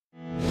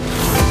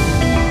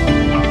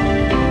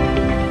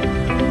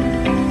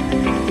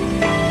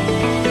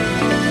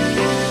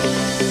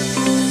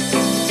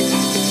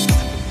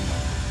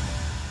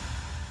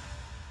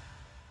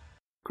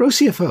Grow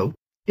CFO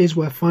is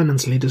where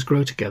finance leaders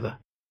grow together.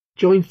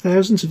 Join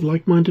thousands of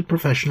like-minded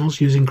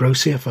professionals using Grow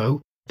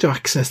CFO to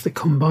access the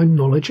combined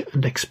knowledge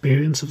and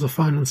experience of the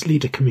finance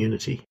leader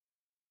community.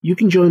 You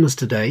can join us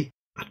today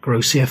at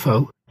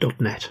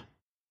growcfo.net.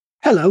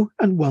 Hello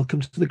and welcome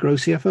to the Grow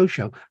CFO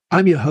show.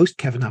 I'm your host,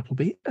 Kevin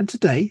Appleby, and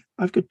today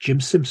I've got Jim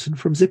Simpson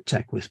from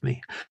Ziptech with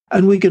me.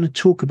 And we're going to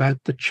talk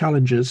about the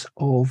challenges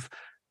of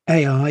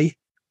AI,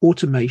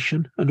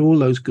 automation, and all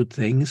those good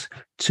things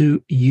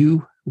to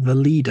you, the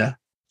leader,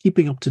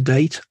 keeping up to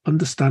date,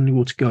 understanding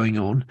what's going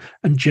on,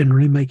 and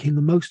generally making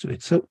the most of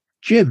it. So,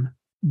 Jim,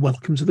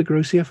 welcome to the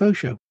Grow CFO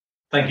show.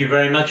 Thank you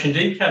very much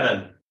indeed,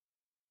 Kevin.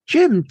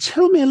 Jim,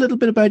 tell me a little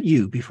bit about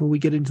you before we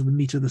get into the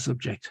meat of the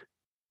subject.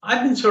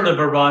 I've been sort of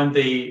around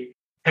the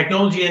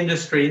technology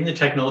industry,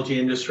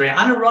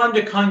 and around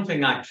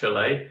accounting,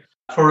 actually,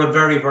 for a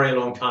very, very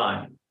long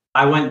time.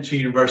 I went to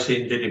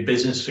university and did a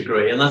business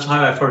degree, and that's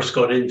how I first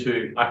got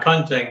into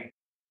accounting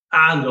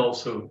and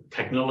also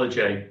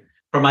technology.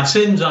 For my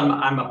sins,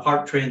 I'm a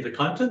part-trained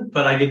accountant,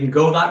 but I didn't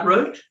go that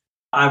route.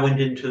 I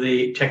went into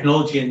the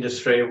technology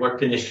industry,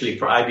 worked initially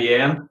for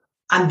IBM.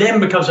 And then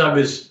because I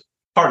was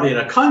partly an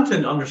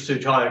accountant,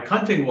 understood how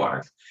accounting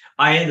worked,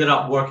 I ended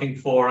up working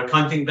for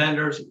accounting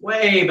vendors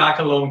way back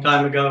a long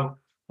time ago.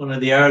 One of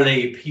the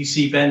early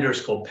PC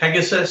vendors called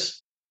Pegasus.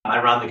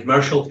 I ran the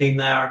commercial team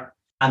there.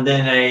 And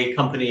then a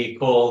company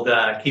called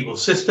Keeble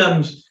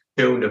Systems,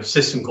 who owned a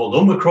system called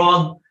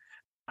Omicron.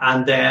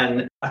 And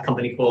then a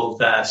company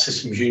called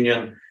Systems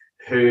Union,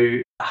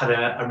 who had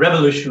a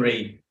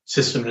revolutionary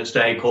system in its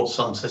day called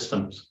Sun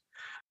Systems.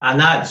 And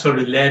that sort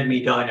of led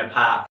me down a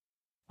path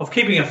of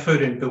keeping a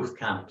foot in both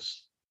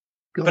camps.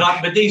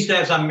 But these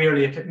days, I'm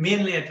mainly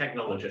a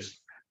technologist.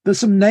 There's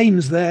some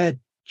names there,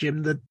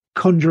 Jim, that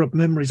conjure up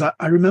memories.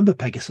 I remember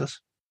Pegasus.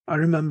 I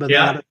remember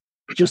that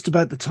just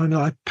about the time that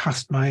I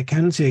passed my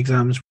accountancy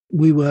exams,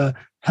 we were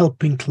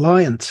helping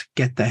clients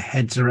get their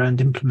heads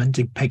around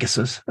implementing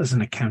Pegasus as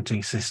an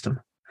accounting system.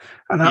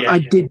 And I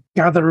did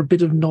gather a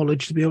bit of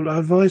knowledge to be able to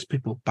advise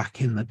people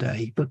back in the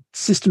day. But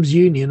Systems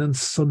Union and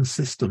Sun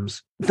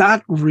Systems,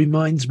 that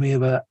reminds me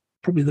of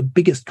probably the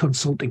biggest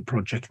consulting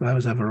project that I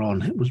was ever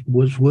on. It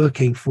was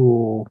working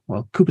for,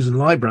 Coopers and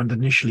Lybrand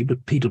initially,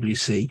 but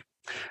PwC.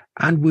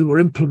 And we were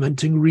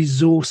implementing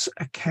resource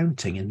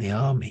accounting in the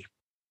Army.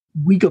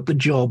 We got the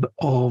job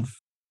of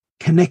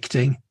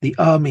connecting the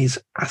Army's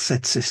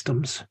asset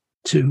systems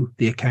to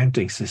the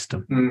accounting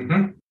system.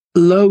 Mm-hmm.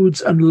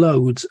 Loads and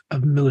loads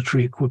of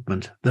military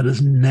equipment that has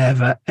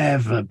never,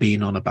 ever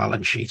been on a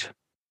balance sheet.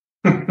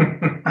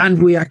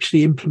 And we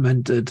actually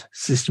implemented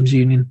Systems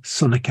Union,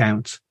 Sun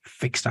Accounts,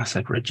 fixed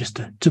asset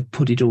register to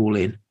put it all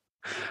in.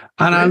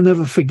 And I'll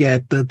never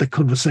forget the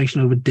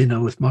conversation over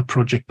dinner with my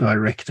project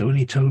director when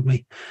he told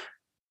me,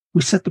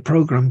 we set the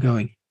program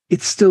going.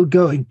 It's still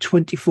going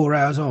 24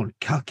 hours on,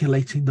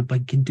 calculating the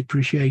banking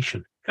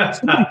depreciation.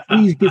 Somebody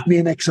please give me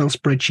an Excel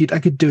spreadsheet. I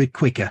could do it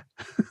quicker.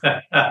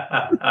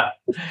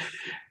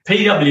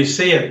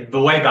 PwC,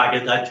 way back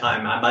at that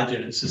time, I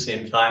imagine it's the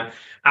same time,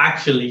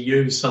 actually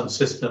used some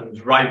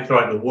systems right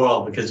throughout the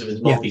world because of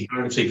its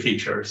multi-currency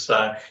features.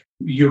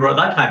 You were at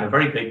that time a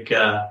very big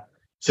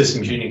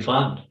Systems Union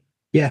client.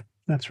 Yeah,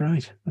 that's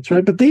right.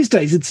 But these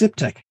days it's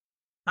Ziptech.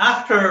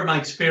 After my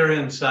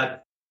experience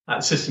at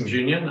Systems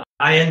Union,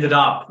 I ended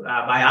up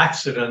by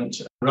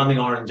accident running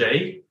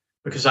R&D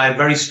because I had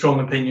very strong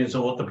opinions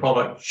on what the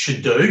product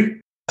should do.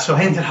 So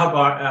I ended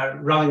up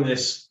running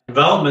this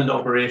development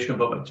operation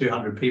of about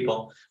 200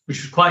 people,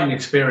 which was quite an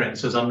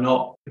experience as I'm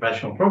not a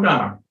professional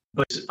programmer.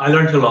 But I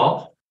learned a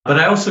lot. But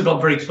I also got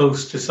very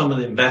close to some of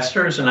the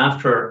investors. And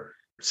after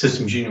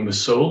Systems Union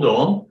was sold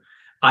on,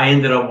 I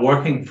ended up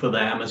working for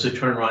them as a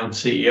turnaround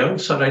CEO.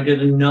 So I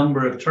did a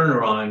number of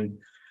turnaround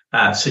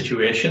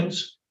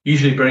situations,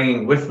 usually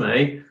bringing with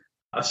me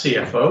a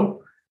CFO.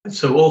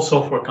 So all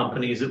software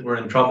companies that were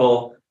in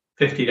trouble,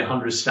 50 to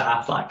 100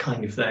 staff, that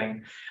kind of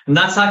thing. And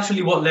that's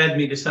actually what led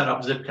me to set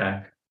up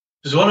Ziptech.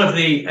 Because one of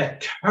the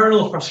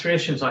eternal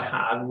frustrations I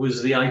had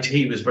was the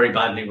IT was very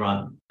badly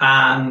run.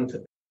 And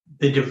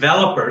the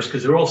developers,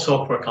 because they're all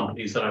software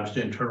companies that I was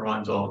doing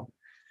turnarounds on,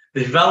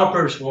 the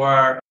developers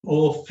were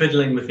all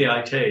fiddling with the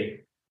IT.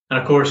 And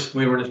of course,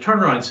 we were in a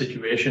turnaround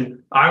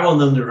situation. I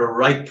wanted them to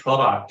write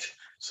product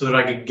so that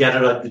I could get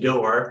it out the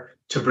door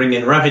to bring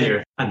in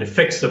revenue and to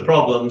fix the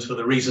problems for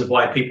the reasons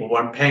why people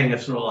weren't paying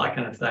us and all that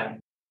kind of thing.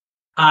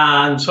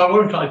 And so I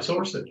wanted to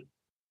outsource it.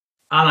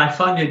 And I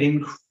found it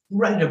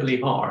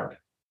incredibly hard,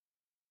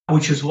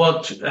 which is it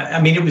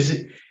was,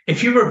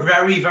 if you were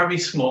very, very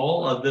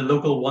small, the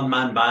local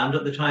one-man band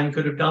at the time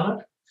could have done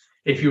it.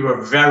 If you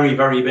were very,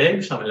 very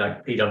big, something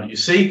like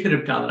PwC could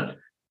have done it.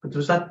 But there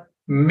was that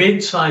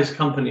mid-sized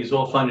companies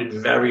all found it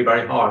very,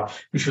 very hard,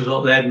 which was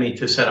what led me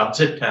to set up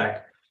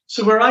Ziptech.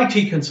 So we're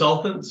IT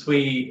consultants.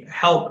 We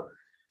help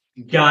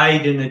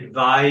guide and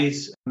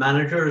advise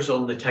managers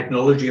on the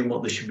technology and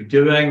what they should be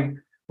doing.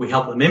 We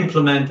help them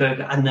implement it,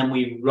 and then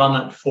we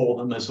run it for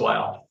them as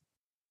well.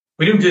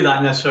 We don't do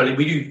that necessarily.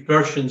 We do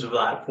versions of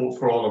that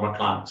for all of our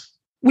clients.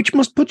 Which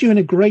must put you in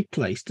a great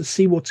place to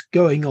see what's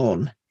going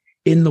on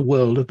in the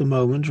world at the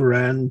moment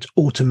around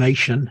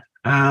automation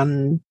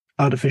and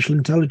artificial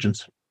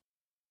intelligence.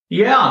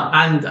 Yeah,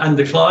 and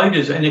the cloud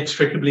is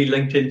inextricably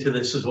linked into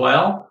this as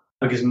well,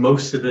 because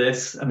most of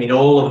this, I mean,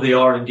 all of the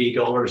R&D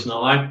dollars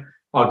now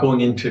are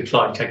going into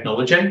cloud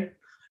technology.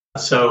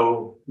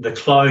 So the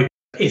cloud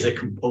is a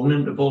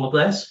component of all of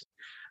this.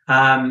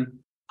 And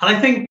I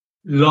think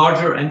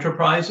larger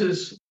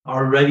enterprises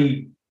are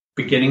already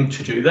beginning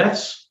to do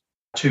this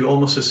to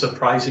almost a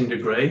surprising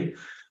degree.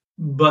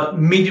 But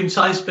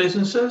medium-sized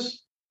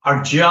businesses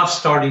are just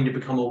starting to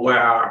become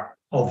aware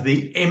of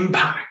the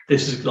impact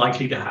this is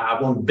likely to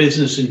have on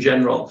business in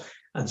general,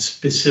 and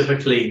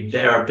specifically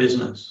their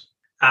business.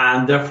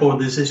 And therefore,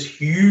 there's this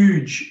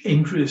huge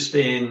interest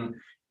in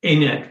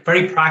it,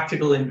 very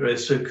practical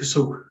interest.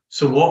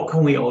 So what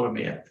can we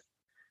automate?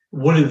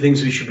 One of the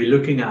things we should be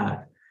looking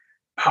at,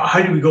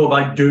 how do we go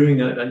about doing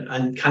it,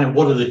 and kind of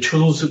what are the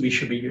tools that we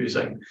should be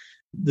using?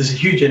 There's a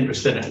huge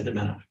interest in it at the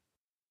minute.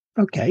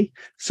 Okay,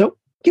 so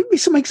give me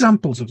some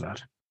examples of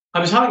that. I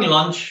was having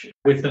lunch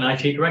with an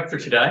IT director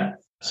today,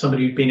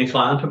 somebody who'd been a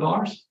client of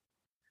ours,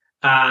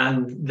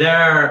 and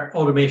their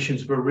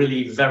automations were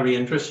really very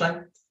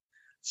interesting.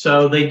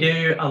 So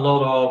they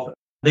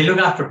look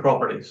after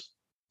properties.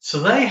 So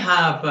they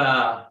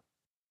have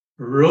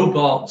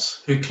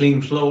robots who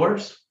clean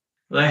floors.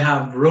 They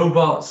have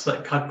robots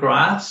that cut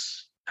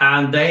grass,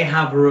 and they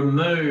have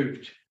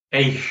removed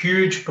a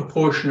huge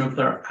proportion of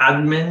their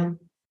admin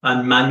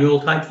and manual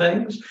type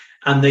things.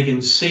 And they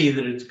can see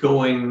that it's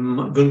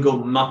going to go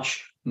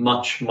much,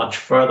 much, much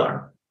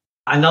further.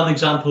 Another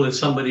example is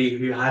somebody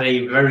who had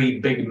a very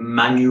big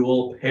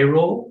manual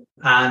payroll,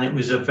 and it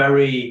was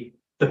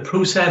the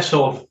process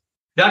of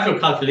the actual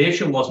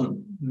calculation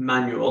wasn't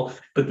manual,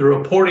 but the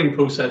reporting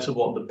process of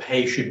what the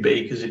pay should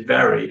be, because it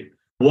varied,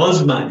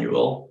 was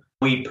manual.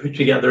 We put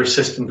together a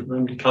system for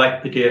them to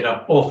collect the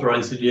data,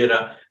 authorize the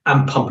data,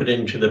 and pump it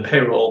into the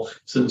payroll.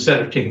 So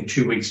instead of taking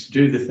 2 weeks to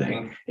do the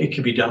thing, it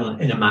could be done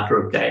in a matter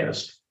of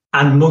days.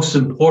 And most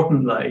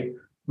importantly,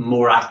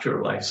 more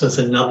accurately. So that's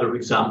another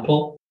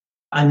example.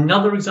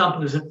 Another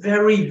example is a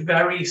very,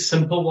 very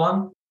simple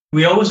one.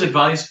 We always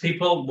advise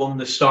people when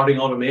they're starting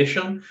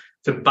automation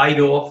to bite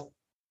off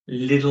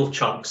little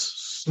chunks,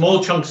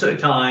 small chunks at a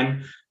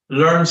time,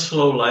 learn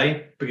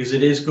slowly, because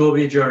it is going to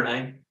be a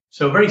journey.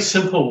 So a very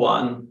simple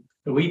one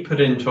that we put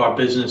into our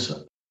business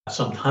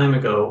some time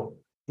ago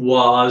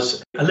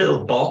was a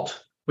little bot.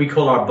 We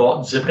call our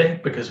bot Zippy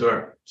because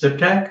we're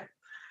Ziptech.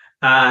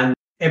 And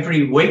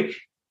every week,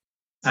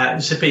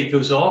 Zippy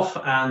goes off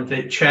and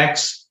it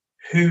checks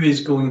who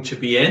is going to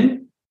be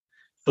in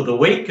for the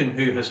week and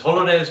who has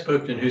holidays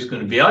booked and who's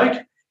going to be out.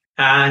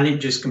 And it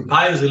just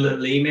compiles a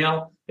little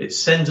email. It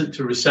sends it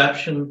to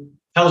reception,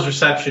 tells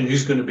reception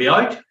who's going to be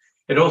out.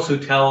 It also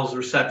tells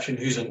reception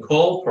who's on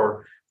call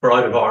for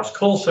out-of-hours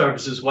call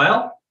service as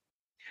well.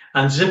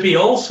 And Zippy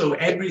also,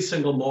 every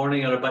single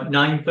morning at about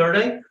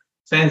 9:30,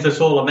 sends us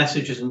all the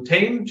messages in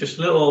Team, just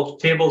a little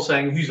table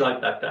saying who's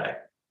out that day.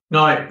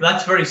 Now,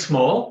 that's very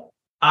small.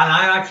 And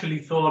I actually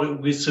thought it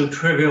was so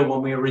trivial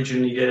when we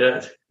originally did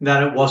it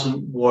that it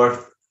wasn't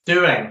worth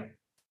doing.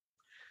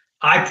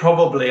 I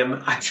probably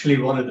am actually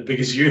one of the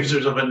biggest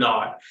users of it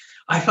now.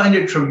 I find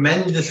it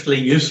tremendously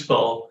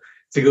useful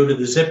to go to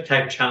the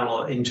Ziptech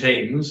channel in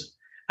Teams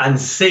and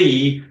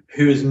see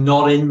who is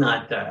not in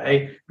that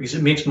day, because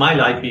it makes my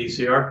life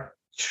easier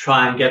to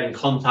try and get in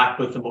contact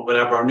with them or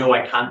whatever, or no,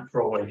 I can't for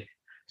a week.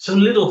 So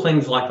little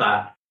things like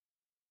that.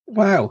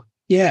 Wow.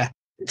 Yeah.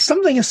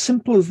 Something as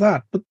simple as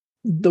that, but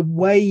the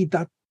way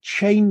that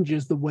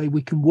changes the way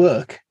we can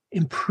work,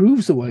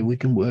 improves the way we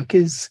can work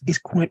is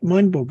quite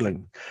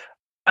mind-boggling.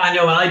 I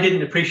know, and I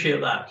didn't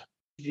appreciate that.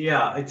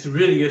 Yeah, it's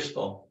really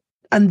useful.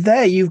 And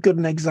there you've got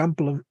an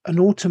example of an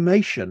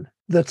automation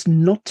that's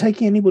not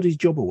taking anybody's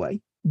job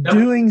away,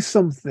 doing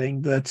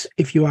something that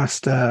if you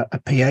asked a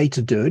PA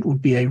to do it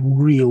would be a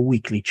real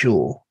weekly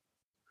chore,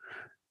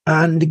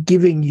 and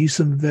giving you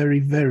some very,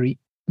 very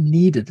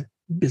needed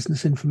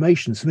business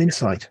information, some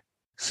insight.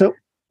 So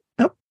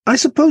now, I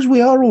suppose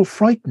we are all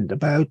frightened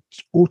about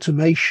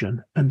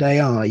automation and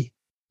AI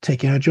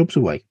taking our jobs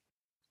away.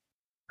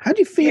 How do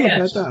you feel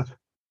about that?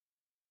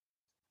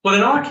 Well,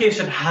 in our case,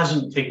 it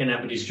hasn't taken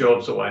anybody's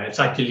jobs away. It's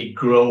actually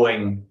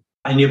growing,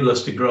 enable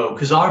us to grow.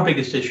 Because our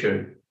biggest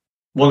issue,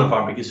 one of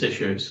our biggest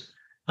issues,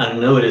 and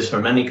I know it is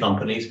for many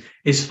companies,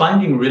 is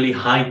finding really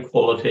high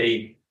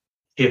quality,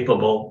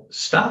 capable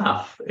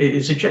staff.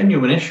 It's a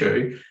genuine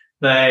issue.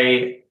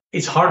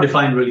 It's hard to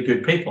find really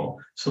good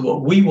people. So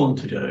what we want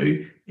to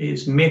do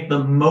is make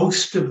the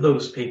most of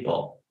those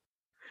people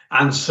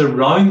and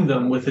surround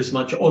them with as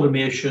much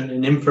automation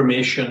and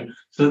information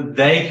so that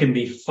they can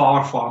be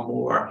far, far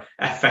more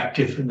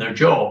effective in their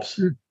jobs.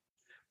 Mm.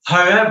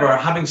 However,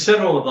 having said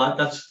all of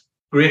that, that's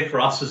great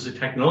for us as a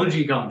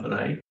technology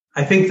company.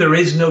 I think there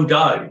is no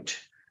doubt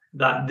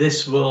that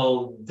this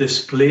will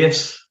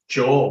displace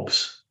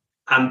jobs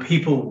and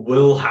people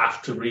will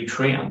have to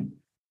retrain.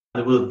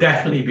 There will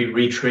definitely be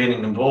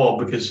retraining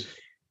involved because,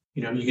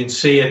 you can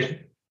see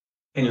it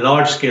in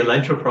large-scale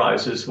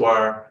enterprises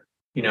where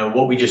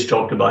What we just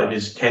talked about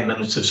is 10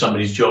 minutes of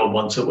somebody's job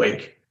once a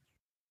week.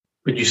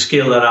 But you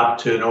scale that up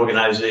to an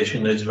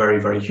organization that's very,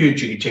 very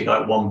huge. You can take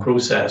out one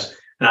process,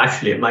 and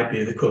actually it might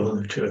be the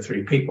equivalent of 2 or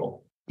 3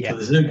 people. Yeah. So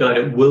there's no doubt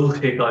it will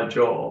take out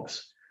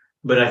jobs.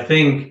 But I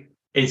think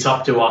it's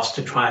up to us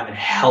to try and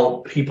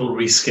help people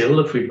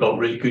reskill. If we've got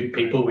really good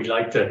people we'd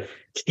like to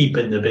keep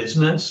in the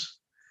business.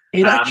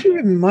 It actually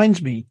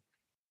reminds me,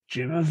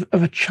 Jim, of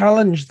a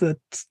challenge that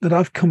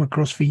I've come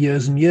across for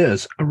years and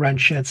years around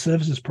shared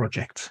services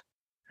projects.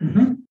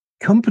 Mm-hmm.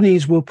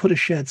 Companies will put a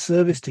shared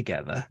service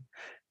together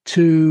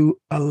to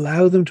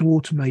allow them to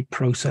automate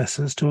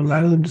processes, to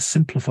allow them to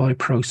simplify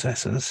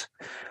processes,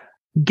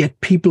 get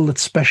people that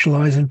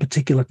specialize in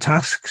particular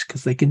tasks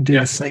because they can do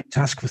the same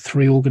task for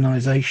 3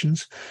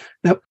 organizations.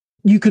 Now,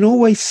 you can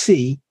always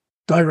see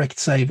direct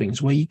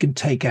savings where you can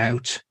take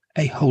out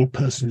a whole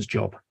person's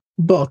job.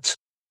 But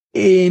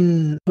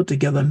put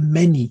together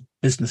many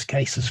business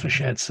cases for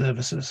shared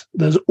services,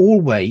 there's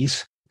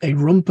always a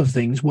rump of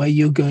things where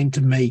you're going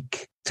to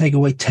take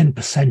away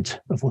 10%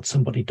 of what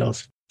somebody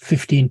does,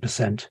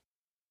 15%.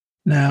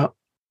 Now,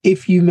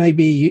 if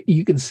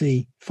you can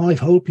see 5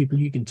 whole people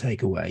you can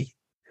take away,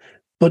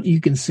 but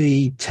you can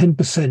see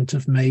 10%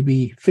 of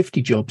maybe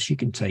 50 jobs you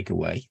can take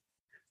away.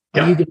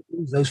 Are you going to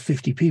lose those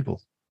 50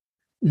 people?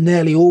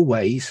 Nearly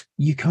always,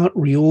 you can't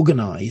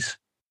reorganize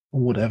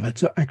or whatever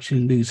to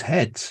actually lose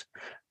heads.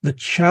 The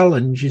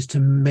challenge is to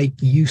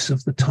make use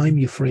of the time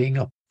you're freeing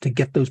up to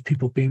get those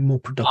people being more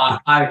productive.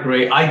 I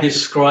agree. I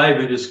describe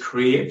it as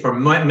for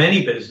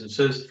many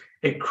businesses,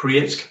 it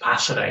creates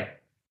capacity.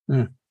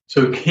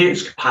 So it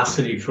creates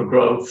capacity for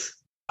growth,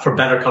 for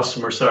better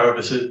customer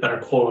services, better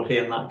quality,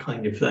 and that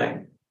kind of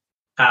thing.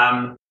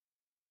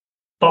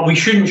 But we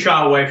shouldn't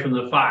shy away from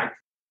the fact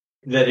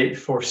that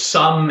for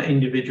some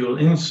individual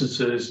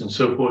instances and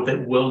so forth,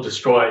 it will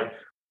destroy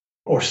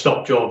or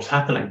stop jobs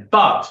happening.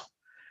 But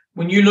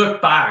when you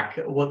look back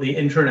at what the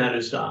internet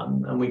has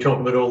done, and we talk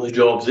about all the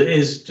jobs it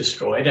is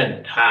destroyed, and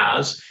it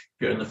has, if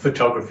you're in the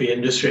photography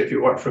industry, if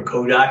you work for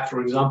Kodak,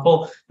 for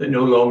example, that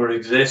no longer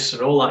exists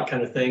and all that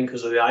kind of thing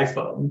because of the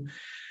iPhone,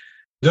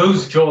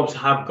 those jobs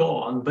have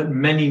gone, but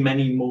many,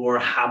 many more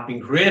have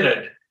been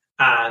created.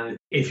 And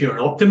if you're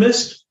an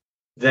optimist,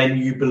 then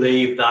you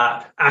believe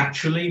that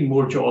actually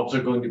more jobs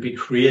are going to be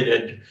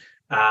created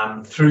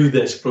through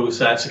this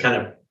process, a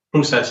kind of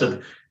process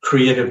of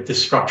creative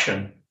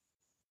destruction.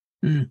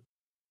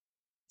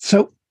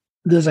 So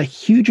there's a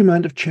huge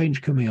amount of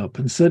change coming up,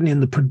 and certainly in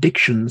the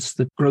predictions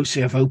that Grow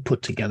CFO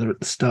put together at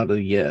the start of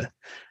the year,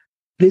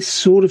 this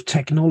sort of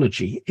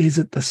technology is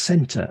at the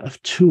center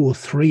of 2 or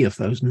 3 of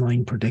those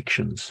 9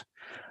 predictions.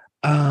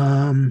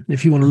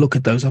 If you want to look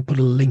at those, I'll put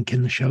a link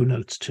in the show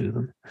notes to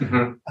them.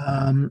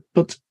 Mm-hmm.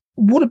 But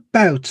what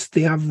about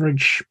the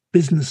average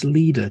business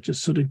leader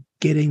just sort of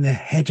getting their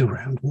head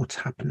around what's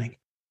happening?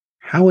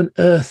 How on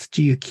earth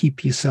do you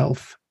keep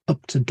yourself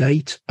up to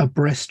date,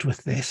 abreast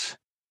with this,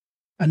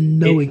 and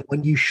knowing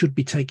when you should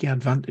be taking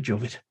advantage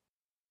of it?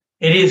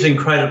 It is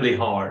incredibly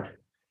hard.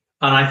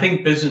 And I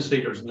think business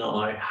leaders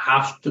now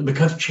have to,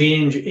 because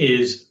change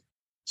is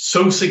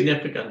so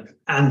significant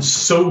and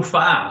so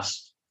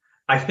fast,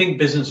 I think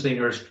business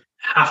leaders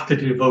have to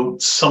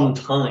devote some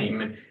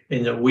time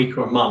in a week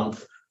or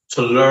month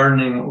to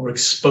learning or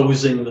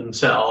exposing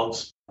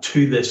themselves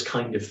to this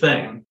kind of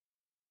thing.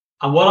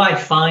 And what I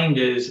find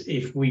is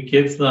if we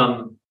give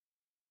them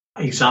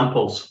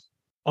examples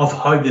of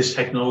how this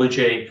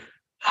technology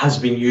has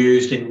been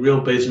used in real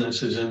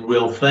businesses and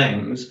real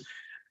things,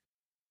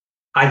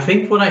 I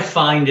think what I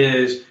find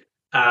is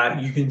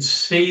you can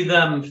see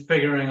them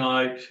figuring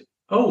out,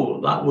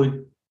 oh, that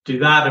would do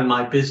that in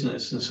my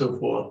business and so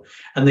forth,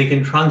 and they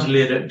can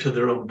translate it to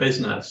their own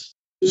business.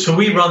 So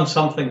we run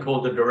something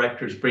called the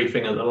Director's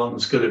Briefing at the London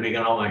School of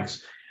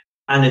Economics,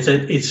 and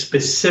it's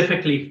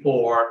specifically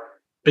for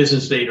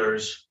business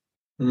leaders,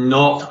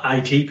 not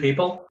IT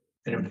people.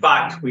 And in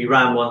fact, we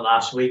ran one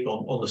last week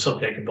on the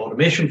subject of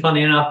automation,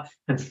 funny enough,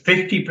 and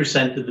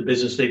 50% of the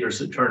business leaders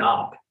that turn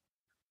up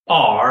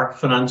are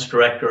finance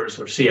directors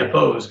or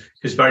CFOs,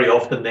 because very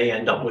often they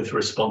end up with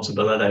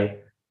responsibility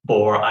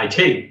for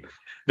IT.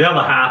 The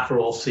other half are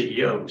all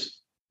CEOs.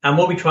 And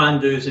what we try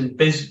and do is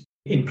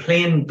in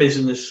plain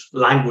business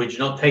language,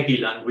 not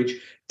techie language,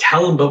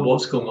 tell them about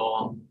what's going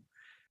on,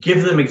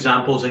 give them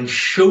examples and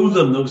show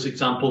them those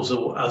examples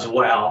as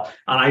well.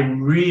 And I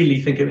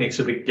really think it makes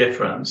a big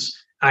difference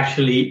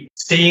actually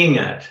seeing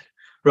it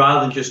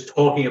rather than just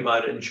talking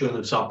about it and showing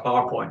them some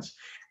PowerPoints.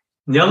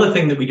 And the other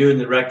thing that we do in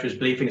the director's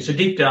briefing is a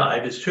deep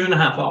dive. It's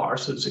 2.5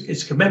 hours. So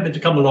it's a commitment to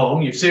come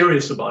along. You're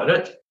serious about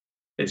it.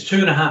 It's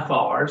 2.5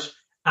 hours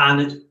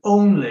and it's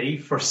only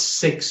for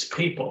 6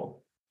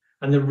 people.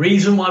 And the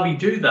reason why we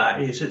do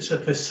that is it's a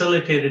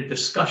facilitated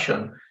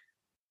discussion.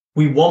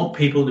 We want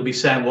people to be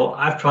saying, well,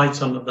 I've tried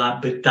some of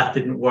that, but that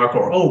didn't work.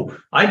 Or, oh,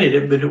 I did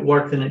it, but it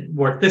worked and it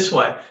worked this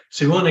way.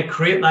 So we want to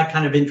create that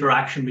kind of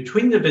interaction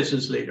between the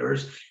business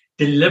leaders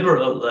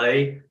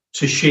deliberately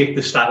to shape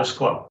the status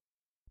quo.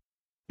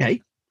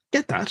 Okay,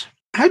 get that.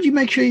 How do you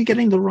make sure you're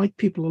getting the right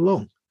people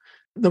along?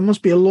 There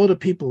must be a lot of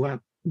people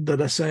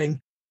that are saying,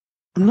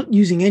 I'm not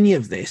using any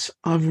of this.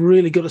 I've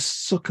really got to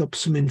suck up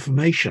some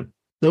information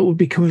that would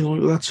be coming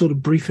along with that sort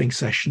of briefing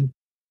session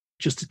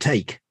just to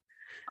take.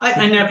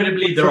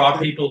 Inevitably, there are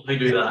people who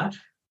do that.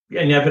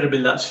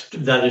 Inevitably,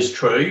 that is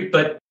true.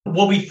 But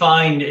what we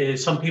find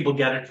is some people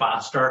get it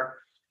faster,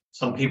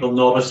 some people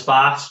not as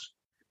fast.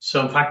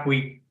 So in fact,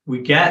 we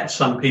get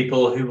some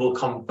people who will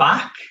come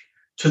back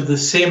to the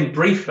same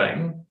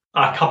briefing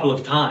a couple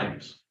of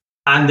times,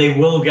 and they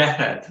will get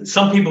it.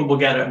 Some people will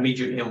get it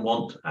immediately and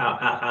want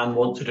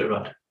to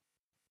do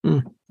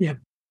it. Yeah.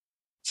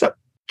 So,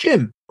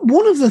 Jim,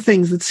 one of the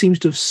things that seems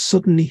to have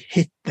suddenly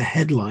hit the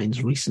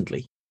headlines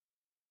recently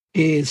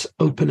is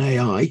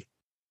OpenAI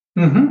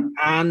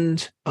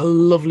and a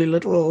lovely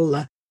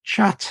little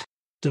chat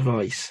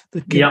device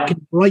that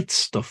can write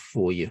stuff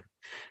for you.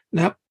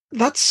 Now,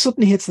 that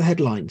suddenly hits the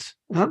headlines.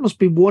 That must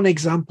be one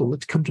example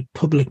that's come to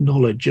public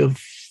knowledge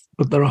of,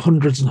 but there are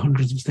hundreds and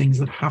hundreds of things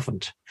that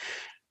haven't.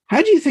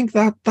 How do you think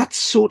that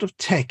sort of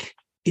tech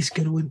is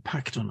going to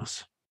impact on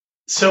us?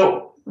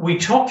 So we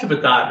talked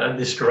about that at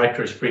this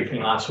director's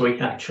briefing last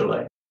week,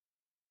 actually.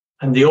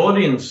 And the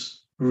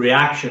audience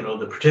reaction, or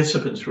the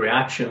participants'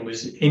 reaction,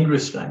 was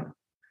interesting.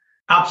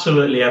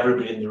 Absolutely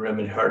everybody in the room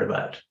had heard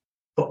about it,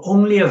 but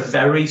only a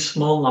very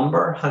small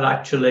number had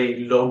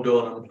actually logged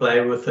on and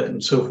played with it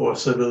and so forth.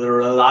 So they're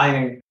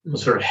relying on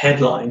sort of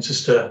headlines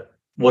as to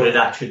what it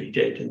actually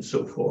did and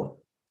so forth.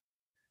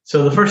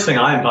 So the first thing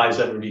I advise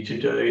everybody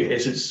to do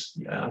is,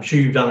 I'm sure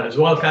you've done it as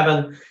well,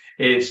 Kevin,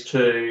 is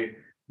to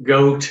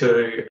go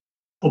to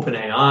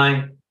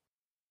OpenAI,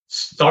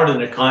 start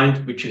an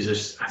account, which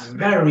is a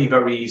very,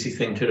 very easy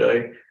thing to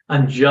do,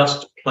 and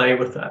just play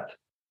with it.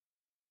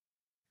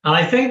 And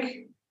I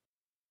think,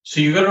 so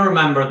you've got to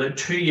remember that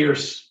 2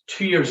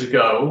 years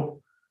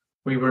ago,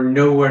 we were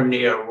nowhere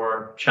near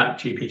where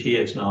ChatGPT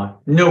is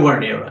now, nowhere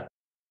near it.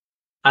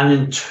 And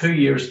in 2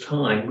 years'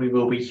 time, we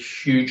will be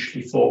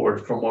hugely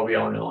forward from where we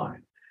are now.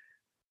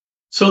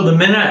 So the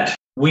minute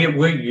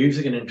we're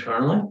using it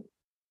internally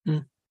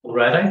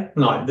already,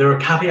 now there are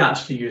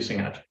caveats to using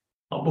it,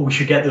 but we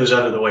should get those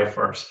out of the way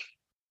first.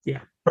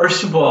 Yeah.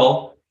 First of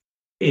all,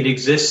 it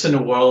exists in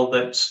a world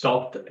that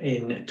stopped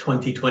in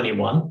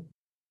 2021.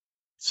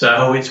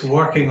 So it's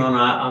working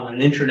on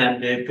an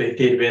internet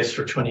database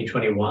for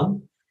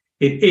 2021.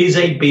 It is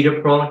a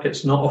beta product.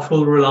 It's not a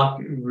full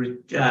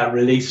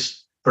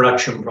release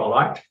production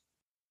product.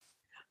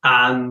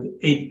 And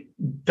it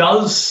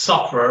does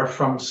suffer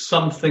from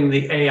something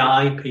the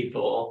AI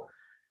people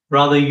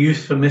rather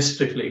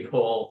euphemistically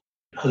call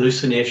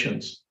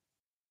hallucinations.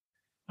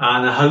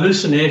 And a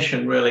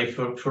hallucination, really,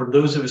 for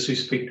those of us who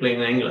speak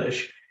plain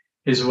English,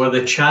 is where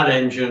the chat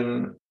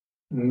engine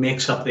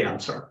makes up the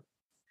answer.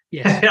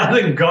 Yes. It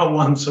hasn't got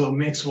one, so it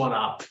makes one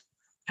up.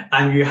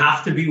 And you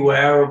have to be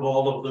aware of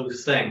all of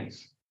those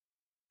things.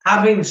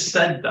 Having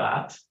said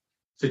that,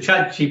 so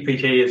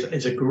ChatGPT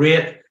is a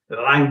great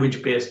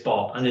language-based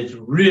bot, and it's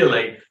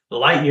really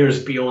light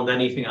years beyond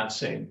anything I've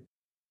seen.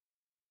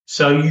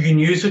 So you can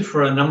use it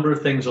for a number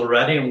of things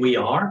already, and we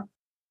are.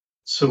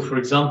 So, for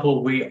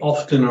example, we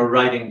often are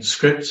writing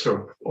scripts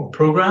or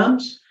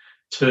programs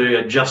to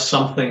adjust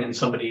something in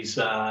somebody's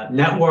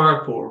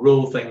network or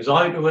roll things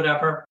out or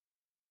whatever.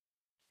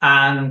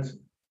 And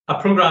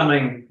a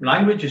programming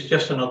language is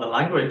just another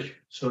language.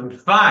 So, in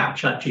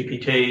fact,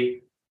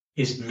 ChatGPT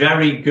is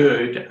very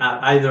good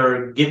at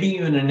either giving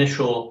you an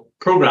initial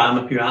program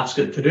if you ask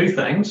it to do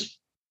things,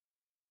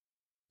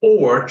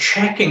 or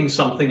checking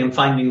something and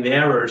finding the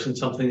errors in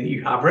something that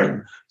you have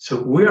written.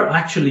 So we're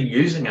actually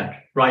using it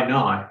right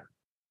now.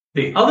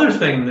 The other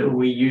thing that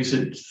we use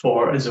it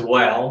for as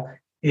well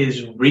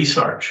is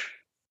research.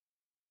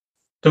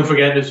 Don't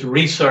forget, it's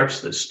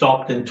research that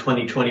stopped in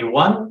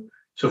 2021.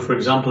 So, for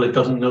example, it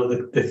doesn't know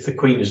that the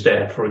Queen is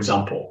dead, for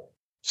example.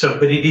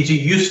 But it is a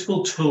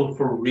useful tool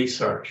for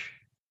research.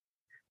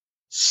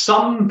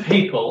 Some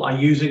people are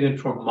using it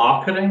for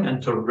marketing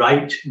and to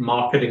write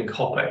marketing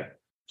copy,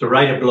 to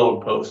write a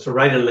blog post, to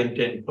write a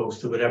LinkedIn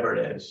post, or whatever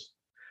it is.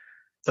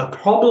 The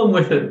problem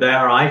with it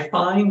there, I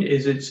find,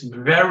 is it's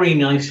very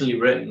nicely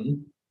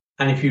written.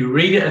 And if you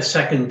read it a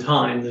second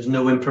time, there's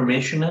no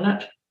information in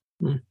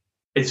it.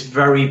 It's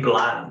very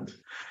bland.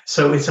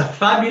 So it's a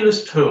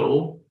fabulous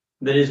tool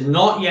that is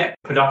not yet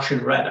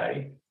production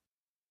ready,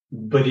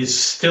 but is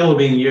still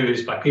being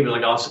used by people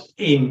like us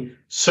in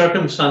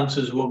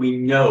circumstances where we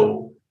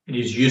know it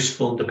is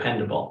useful and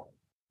dependable.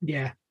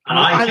 Yeah. And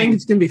I think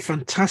it's going to be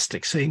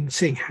fantastic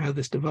seeing how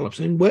this develops.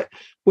 And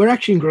we're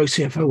actually in Grow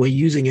CFO, we're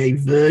using a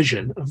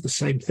version of the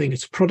same thing.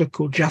 It's a product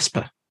called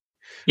Jasper.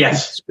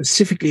 Yes. It's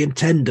specifically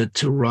intended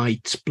to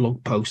write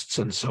blog posts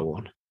and so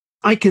on.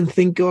 I can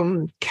think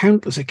on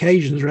countless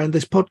occasions around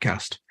this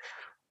podcast,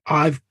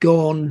 I've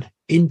gone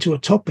into a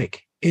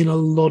topic in a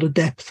lot of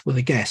depth with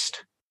a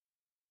guest.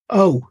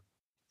 Oh,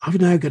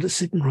 I've now got to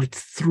sit and write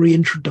 3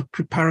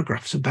 introductory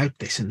paragraphs about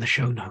this in the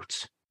show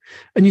notes.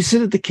 And you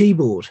sit at the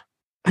keyboard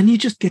and you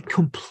just get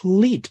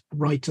complete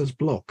writer's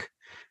block.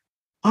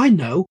 I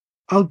know,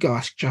 I'll go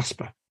ask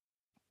Jasper.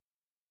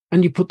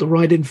 And you put the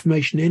right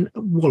information in,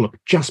 wallop,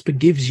 Jasper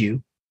gives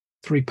you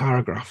 3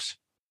 paragraphs.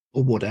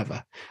 or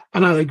whatever.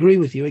 And I agree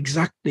with you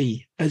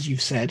exactly as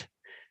you've said.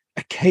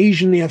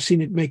 Occasionally I've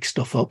seen it make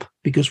stuff up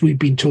because we've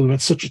been talking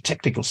about such a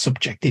technical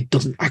subject, it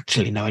doesn't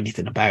actually know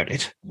anything about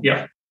it.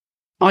 Yeah.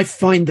 I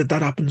find that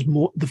happens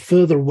more the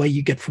further away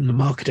you get from the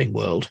marketing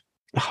world,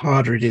 the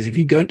harder it is. If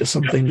you go into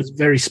something that's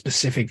very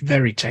specific,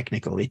 very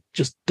technical, it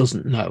just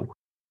doesn't know.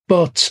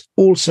 But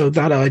also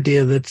that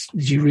idea that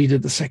as you read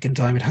it the second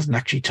time, it hasn't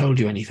actually told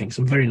you anything,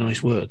 some very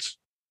nice words,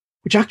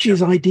 which actually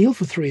is ideal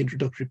for 3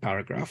 introductory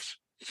paragraphs.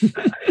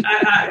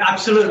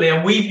 Absolutely.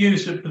 And we've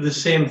used it for the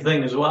same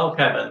thing as well,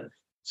 Kevin.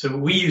 So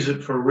we use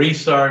it for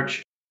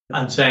research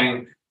and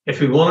saying, if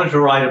we wanted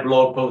to write a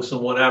blog post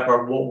on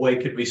whatever, what way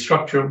could we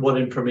structure it? What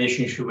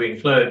information should we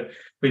include?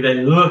 We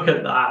then look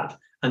at that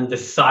and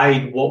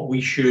decide what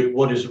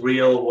is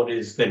real, what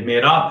is they've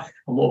made up,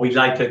 and what we'd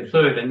like to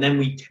include. And then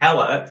we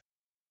tell it,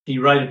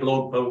 you write a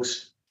blog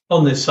post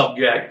on this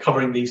subject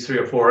covering these 3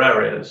 or 4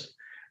 areas.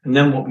 And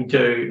then what we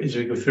do is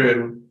we go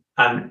through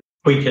and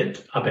tweak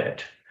it a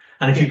bit.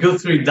 And if you go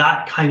through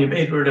that kind of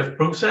iterative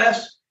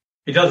process,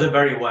 it does it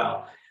very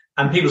well.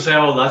 And people say,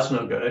 oh, that's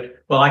no good.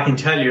 Well, I can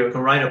tell you, I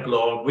can write a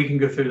blog. We can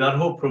go through that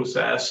whole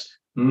process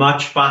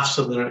much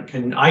faster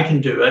than I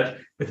can do it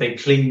with a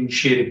clean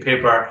sheet of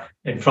paper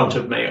in front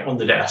of me on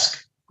the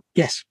desk.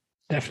 Yes,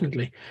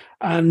 definitely.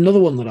 Another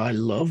one that I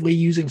love, we're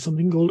using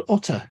something called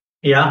Otter.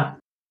 Yeah.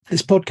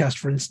 This podcast,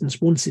 for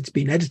instance, once it's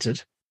been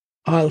edited,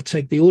 I'll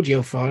take the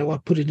audio file, I'll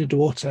put it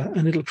into Otter,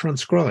 and it'll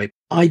transcribe.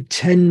 I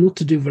tend not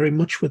to do very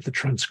much with the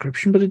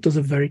transcription, but it does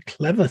a very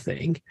clever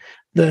thing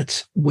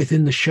that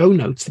within the show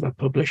notes that I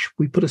publish,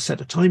 we put a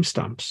set of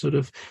timestamps, sort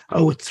of,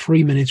 at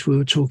 3 minutes we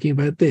were talking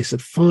about this,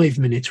 at 5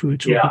 minutes we were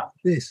talking about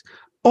this.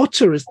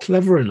 Otter is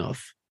clever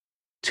enough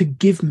to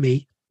give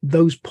me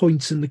those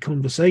points in the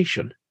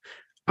conversation.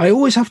 I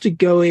always have to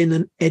go in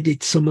and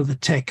edit some of the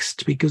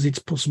text because it's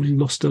possibly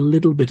lost a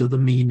little bit of the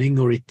meaning,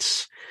 or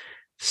it's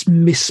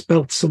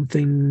misspelt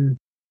something.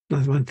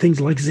 Things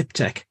like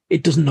Ziptech,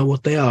 it doesn't know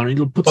what they are, and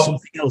it'll put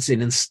something else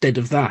in instead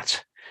of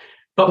that.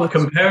 But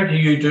compared to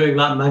you doing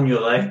that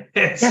manually,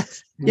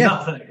 it's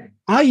nothing.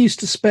 I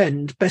used to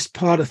spend best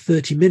part of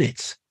 30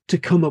 minutes to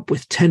come up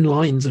with 10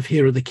 lines of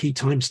here are the key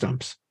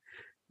timestamps.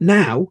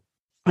 Now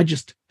I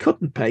just cut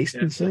and paste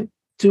and say,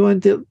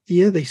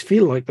 they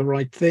feel like the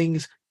right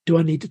things. Do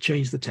I need to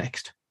change the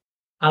text?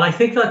 And I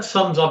think that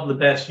sums up the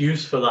best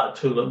use for that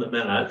tool at the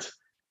minute,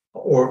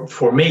 or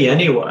for me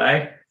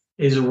anyway,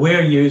 is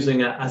we're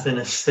using it as an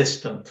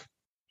assistant.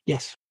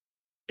 Yes.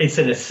 It's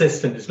an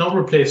assistant. It's not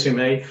replacing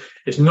me.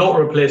 It's not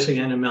replacing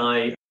any of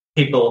my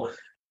people,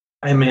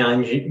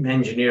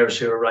 engineers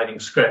who are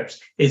writing scripts.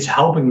 It's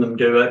helping them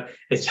do it.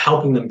 It's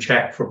helping them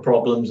check for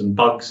problems and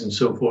bugs and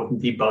so forth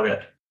and debug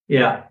it.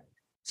 Yeah.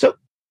 So,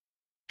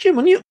 Jim,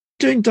 when you're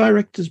doing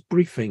directors'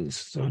 briefings,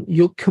 so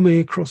you're coming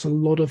across a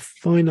lot of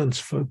finance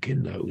folk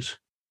in those.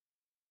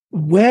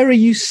 Where are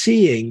you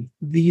seeing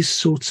these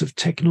sorts of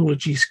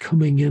technologies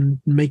coming and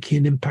making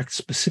an impact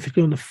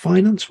specifically on the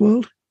finance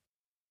world?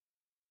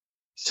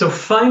 So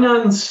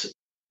finance,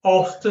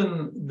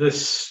 often the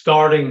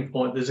starting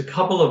point, there's a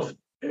couple of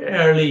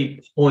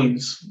early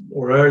points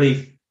or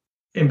early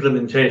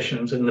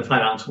implementations in the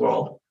finance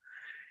world.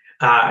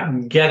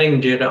 Getting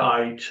data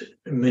out,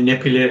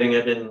 manipulating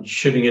it and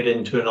shooting it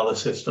into another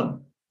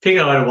system. Taking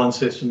it out of one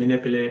system,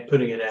 manipulating it,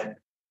 putting it in.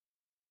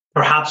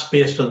 Perhaps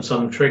based on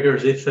some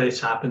triggers, if this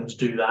happens,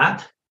 do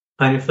that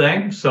kind of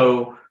thing.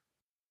 So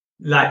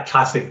that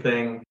classic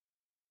thing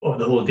of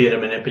the whole data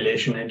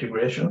manipulation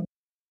integration.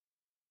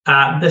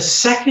 The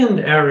second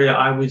area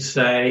I would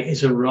say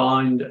is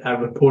around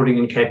reporting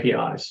and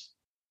KPIs.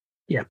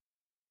 Yeah.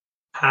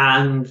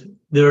 And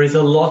there is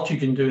a lot you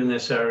can do in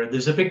this area.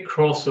 There's a big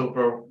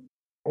crossover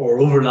or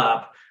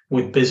overlap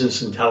with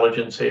business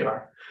intelligence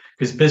here,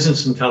 because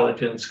business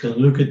intelligence can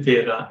look at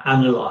data,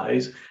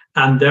 analyze,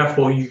 and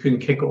therefore you can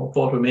kick off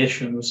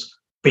automations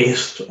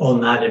based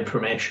on that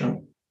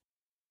information.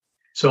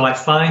 So I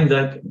find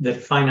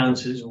that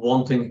finance is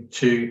wanting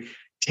to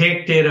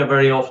take data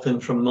very often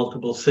from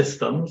multiple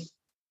systems,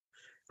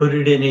 put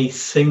it in a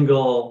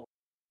single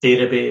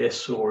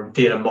database or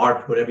data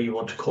mart, whatever you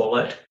want to call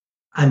it,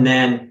 and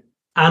then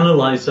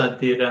analyze that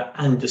data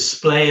and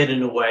display it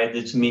in a way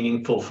that's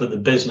meaningful for the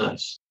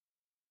business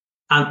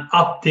and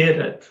update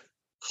it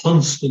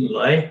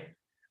constantly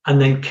and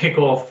then kick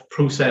off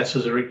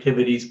processes or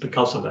activities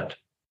because of it.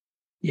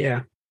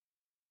 Yeah.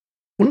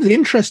 One of the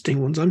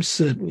interesting ones I'm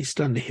certainly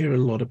starting to hear a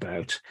lot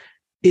about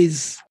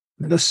is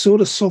the sort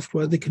of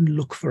software that can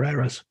look for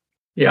errors.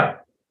 Yeah.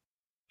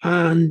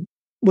 And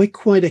we're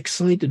quite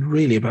excited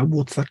really about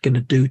what's that going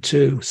to do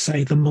to,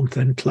 say, the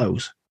month-end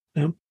close.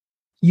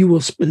 You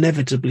will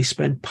inevitably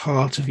spend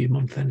part of your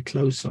month-end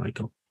close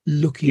cycle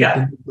looking at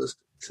the numbers,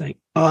 saying,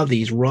 are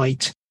these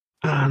right?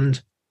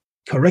 And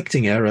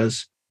correcting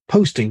errors,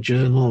 posting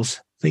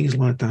journals, things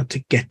like that to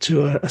get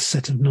to a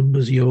set of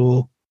numbers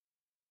you're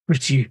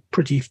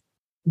pretty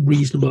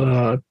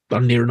reasonable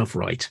or near enough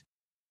right.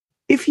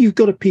 If you've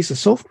got a piece of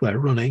software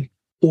running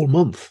all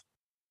month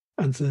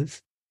and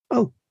says,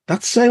 oh,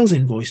 that sales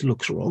invoice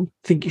looks wrong,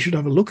 think you should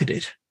have a look at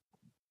it,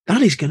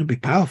 that is going to be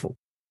powerful.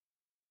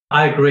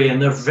 I agree.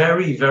 And they're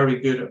very, very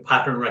good at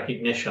pattern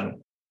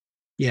recognition.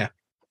 Yeah.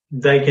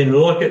 They can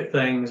look at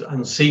things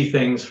and see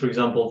things, for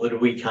example,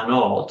 that we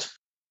cannot,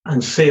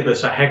 and save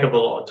us a heck of a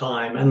lot of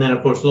time. And then,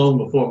 of course, long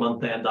before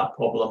month end, that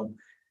problem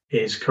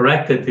is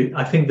corrected.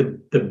 I think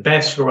the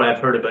best story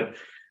I've heard about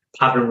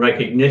pattern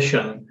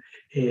recognition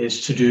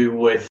is to do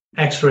with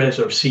X-rays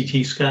or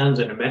CT scans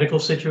in a medical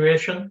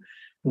situation,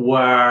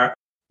 where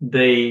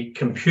the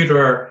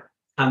computer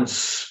can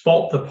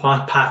spot the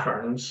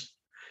patterns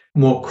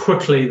more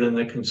quickly than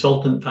the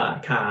consultant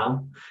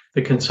can.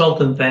 The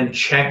consultant then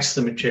checks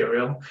the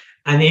material.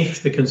 And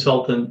if the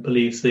consultant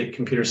believes the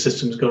computer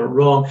system's got it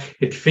wrong,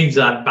 it feeds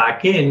that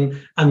back in,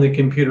 and the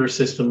computer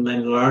system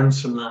then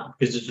learns from that,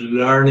 because it's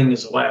learning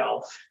as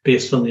well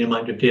based on the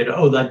amount of data.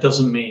 Oh, that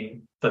doesn't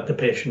mean that the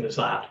patient is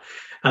that.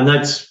 And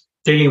that's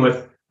dealing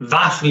with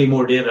vastly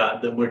more data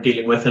than we're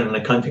dealing with in an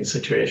accounting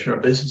situation or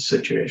a business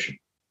situation.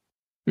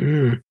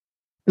 Mm.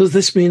 Does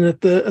this mean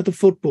at the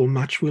football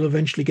match we'll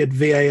eventually get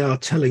VAR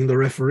telling the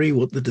referee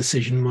what the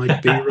decision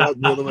might be rather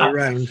than the other way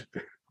around?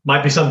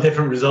 Might be some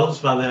different results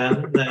by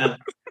then.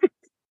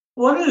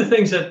 One of the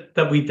things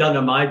that we've done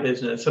in my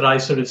business that I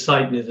sort of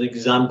cite as an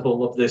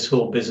example of this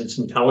whole business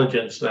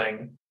intelligence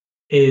thing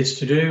is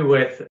to do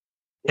with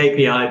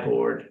KPI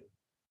board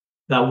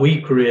that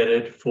we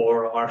created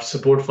for our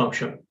support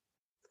function.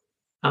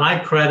 And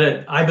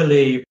I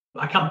believe,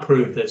 I can't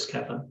prove this,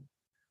 Kevin,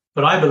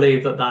 but I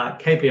believe that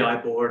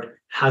KPI board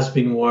has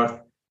been worth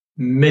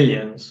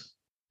millions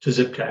to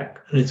Ziptech.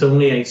 And it's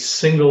only a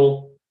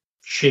single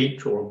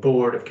sheet or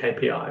board of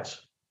KPIs.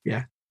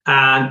 Yeah.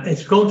 And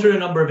it's gone through a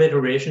number of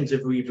iterations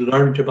if we've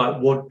learned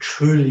about what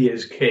truly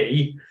is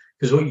key,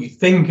 because what you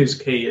think is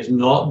key is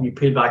not, and you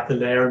peel back the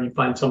layer and you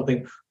find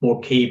something more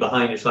key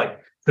behind. It's like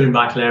peeling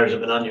back layers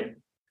of an onion.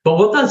 But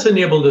what that's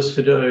enabled us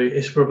to do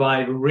is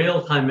provide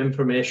real-time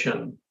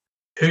information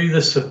to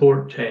the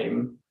support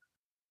team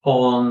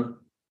on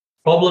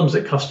problems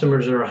that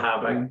customers are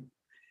having,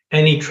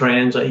 any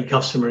trends, i.e.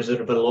 customers that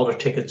have a lot of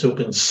tickets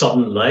open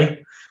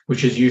suddenly,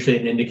 which is usually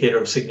an indicator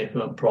of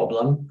significant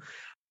problem,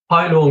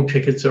 how long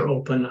tickets are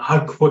open,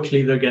 how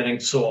quickly they're getting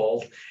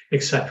solved,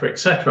 et cetera, et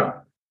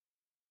cetera.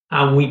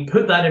 And we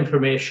put that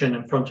information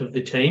in front of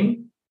the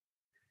team,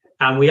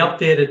 and we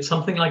update it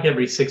something like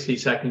every 60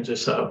 seconds or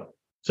so.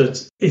 So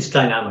it's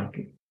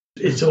dynamic.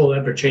 It's all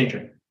ever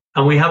changing.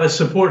 And we have a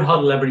support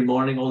huddle every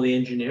morning, all the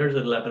engineers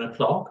at 11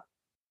 o'clock,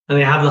 and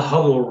they have the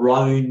huddle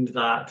around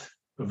that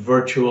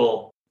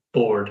virtual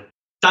board.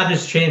 That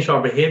has changed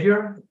our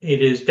behavior.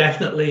 It has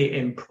definitely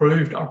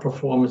improved our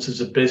performance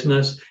as a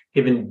business,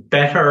 given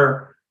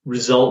better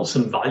results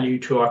and value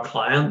to our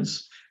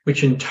clients,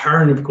 which in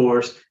turn, of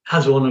course,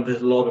 has won a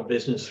lot of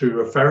business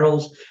through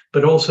referrals,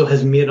 but also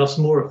has made us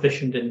more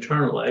efficient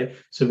internally,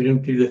 so we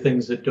don't do the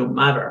things that don't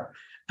matter.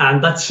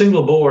 And that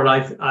single board,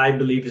 I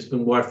believe, has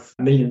been worth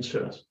millions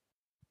to us.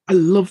 I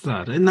love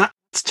that. And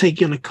that's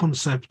taking a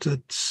concept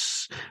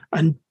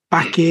and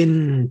back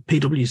in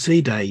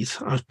PwC days,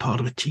 I was part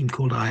of a team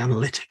called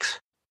iAnalytics.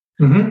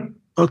 Mm-hmm.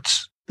 But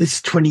this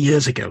is 20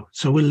 years ago,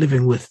 so we're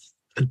living with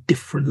a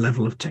different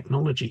level of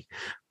technology.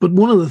 But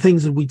one of the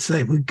things that we'd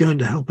say, if we're going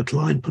to help a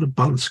client put a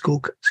balanced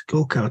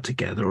scorecard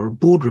together or a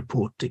board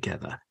report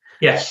together.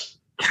 Yes.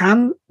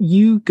 Can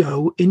you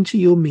go into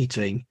your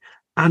meeting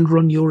and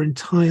run your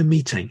entire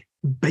meeting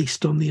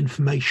based on the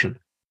information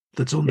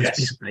that's on this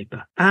piece of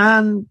paper?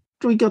 And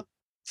we got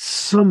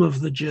some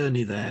of the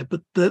journey there,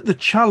 but the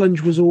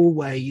challenge was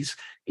always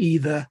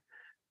either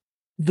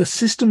the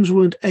systems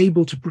weren't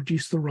able to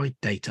produce the right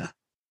data,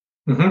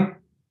 mm-hmm.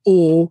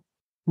 or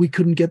we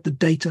couldn't get the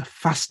data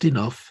fast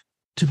enough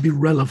to be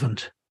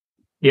relevant.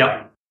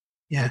 Yeah.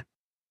 Yeah.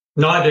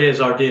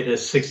 Nowadays, our data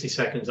is 60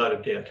 seconds out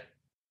of date.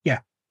 Yeah.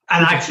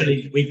 And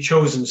actually, we've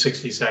chosen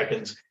 60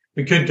 seconds.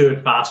 We could do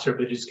it faster,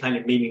 but it's kind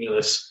of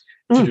meaningless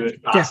to do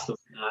it faster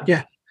than that.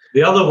 Yeah.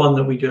 The other one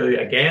that we do,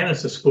 again,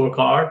 is a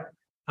scorecard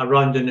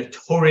around a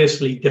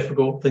notoriously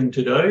difficult thing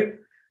to do,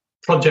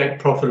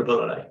 project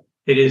profitability.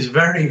 It is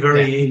very,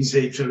 very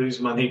easy to lose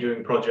money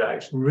doing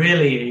projects,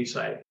 really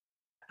easy.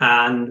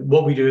 And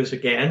what we do is,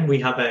 again, we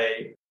have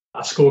a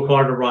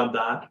scorecard around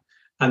that.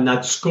 And that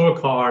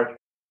scorecard,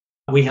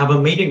 we have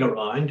a meeting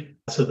around.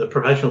 So the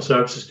professional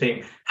services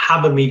team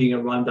have a meeting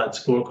around that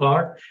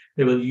scorecard.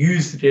 They will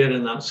use the data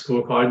in that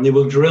scorecard, and they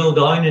will drill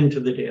down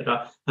into the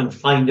data and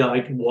find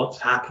out what's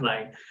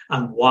happening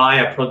and why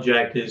a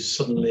project is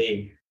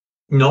suddenly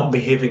not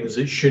behaving as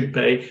it should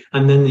be.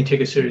 And then they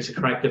take a series of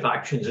corrective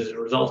actions as a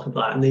result of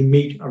that, and they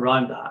meet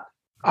around that.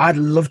 I'd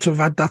love to have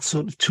had that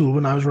sort of tool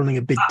when I was running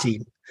a bid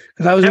team,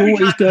 because I was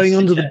always going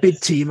onto the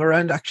bid team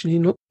around actually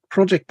not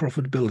project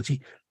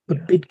profitability,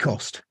 but bid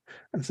cost,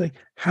 and say,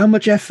 how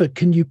much effort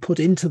can you put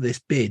into this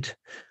bid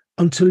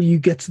until you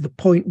get to the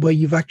point where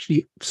you've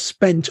actually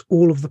spent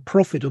all of the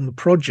profit on the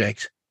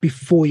project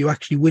before you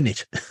actually win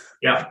it?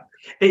 Yeah.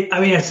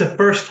 It's the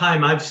first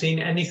time I've seen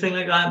anything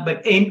like that.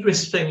 But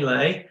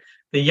interestingly,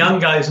 the young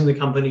guys in the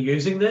company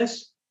using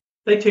this,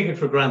 they take it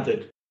for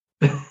granted,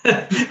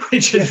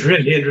 which is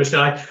really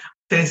interesting.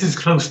 this is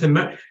close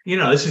to,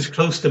 this is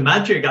close to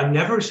magic. I've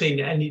never seen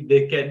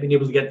been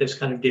able to get this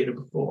kind of data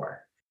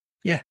before.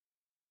 Yeah.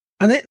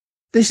 And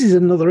this is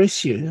another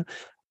issue.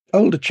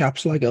 Older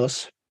chaps like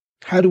us,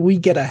 how do we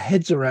get our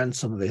heads around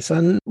some of this?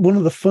 And one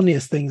of the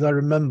funniest things I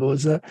remember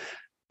was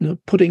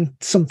putting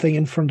something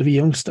in front of a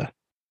youngster,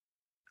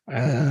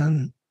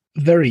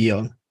 very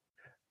young,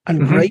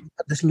 and great,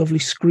 at this lovely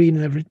screen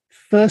and everything.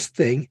 First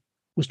thing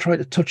was try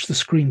to touch the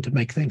screen to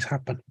make things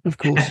happen. Of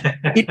course,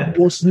 it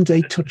wasn't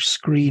a touch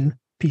screen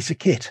piece of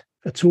kit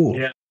at all.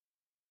 Yeah.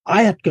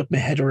 I had got my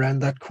head around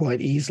that quite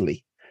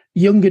easily.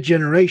 Younger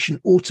generation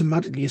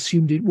automatically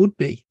assumed it would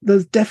be.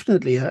 There's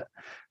definitely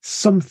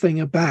something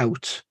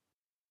about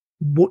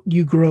what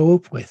you grow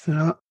up with.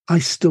 And I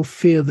still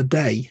fear the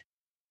day.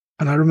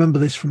 And I remember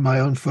this from my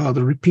own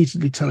father,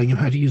 repeatedly telling him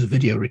how to use a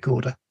video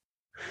recorder.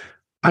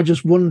 I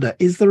just wonder,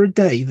 is there a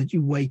day that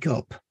you wake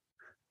up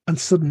and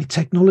suddenly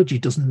technology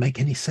doesn't make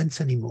any sense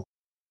anymore?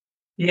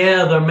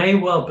 Yeah, there may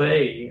well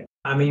be.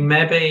 I mean,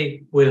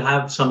 maybe we'll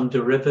have some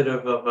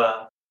derivative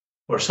of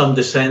or some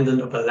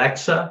descendant of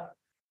Alexa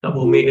that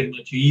will make it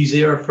much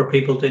easier for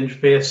people to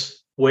interface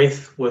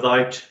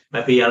without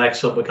maybe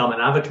Alexa become an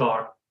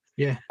avatar.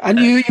 Yeah, and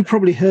you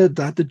probably heard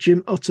that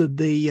Jim uttered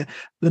the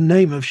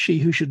name of she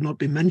who should not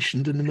be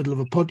mentioned in the middle of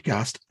a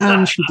podcast,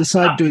 and she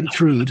decided to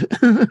intrude.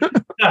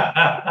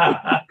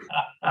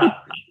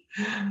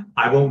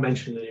 I won't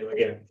mention the name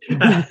again.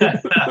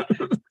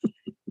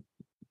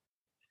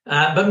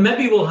 But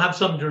maybe we'll have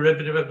some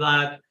derivative of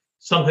that,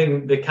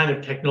 something, the kind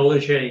of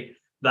technology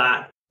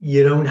that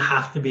you don't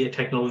have to be a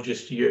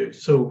technologist to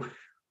use. So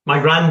my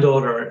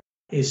granddaughter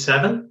is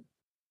 7.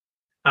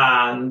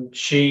 And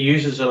she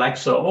uses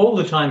Alexa all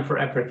the time for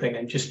everything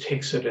and just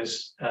takes it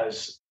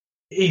as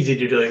easy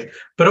to do.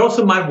 But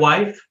also my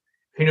wife,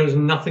 who knows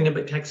nothing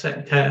about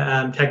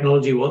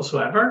technology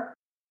whatsoever,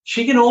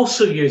 she can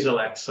also use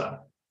Alexa.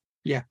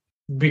 Yeah.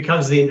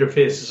 Because the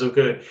interface is so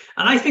good.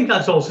 And I think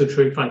that's also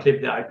true, frankly,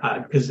 of the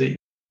iPad, because the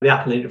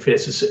Apple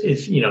interface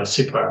is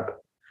superb.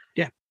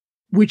 Yeah.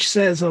 Which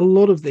says a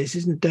lot of this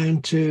isn't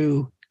down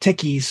to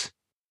techies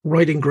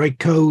writing great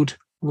code,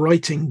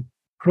 writing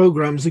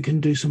programs that can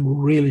do some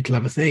really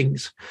clever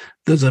things.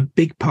 There's a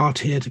big part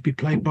here to be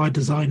played by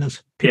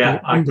designers. People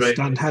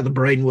understand how the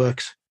brain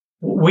works.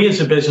 We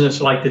as a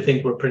business like to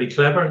think we're pretty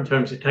clever in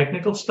terms of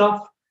technical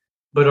stuff,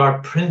 but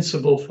our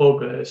principal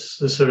focus,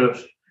 the sort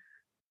of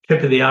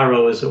tip of the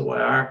arrow, as it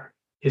were,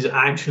 is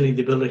actually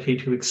the ability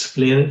to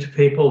explain it to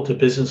people, to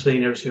business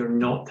leaders who are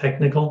not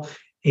technical,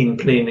 in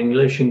plain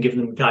English, and give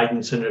them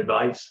guidance and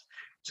advice.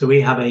 So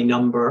we have a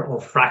number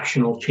of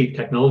fractional chief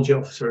technology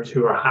officers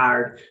who are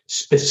hired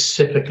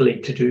specifically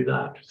to do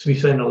that. So we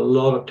spend a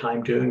lot of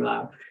time doing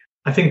that.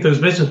 I think those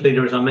business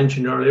leaders I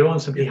mentioned earlier on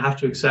simply have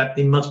to accept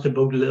they must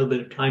devote a little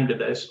bit of time to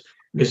this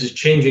because it's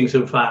changing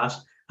so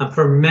fast. And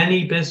for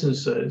many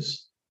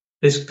businesses,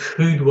 this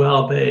could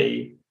well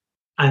be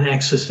an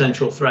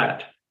existential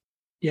threat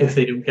if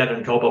they don't get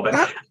on top of it.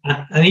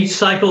 And each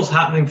cycle's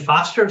happening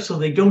faster, so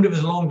they don't have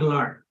as long to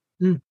learn.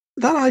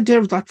 That idea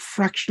of that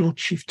fractional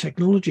chief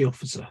technology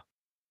officer,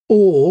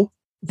 or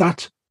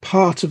that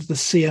part of the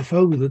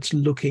CFO that's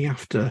looking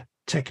after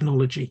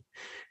technology.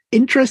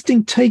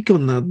 Interesting take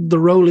on that. The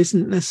role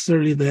isn't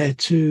necessarily there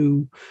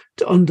to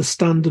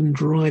understand and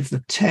drive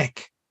the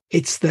tech.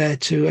 It's there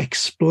to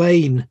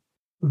explain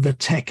the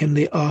tech and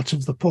the art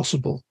of the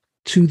possible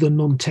to the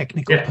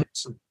non-technical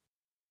person.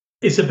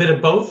 It's a bit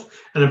of both.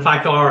 And in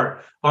fact,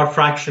 our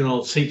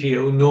fractional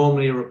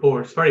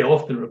CTO very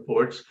often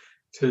reports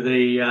to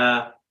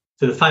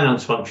the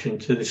finance function,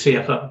 to the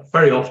CFO,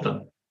 very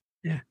often.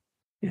 Yeah.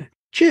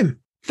 Jim,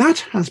 that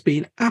has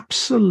been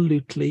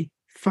absolutely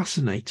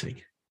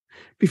fascinating.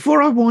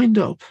 Before I wind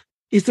up,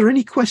 is there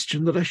any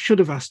question that I should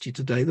have asked you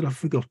today that I've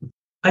forgotten?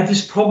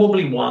 There's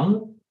probably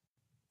one.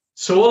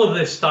 So all of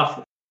this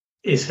stuff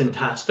is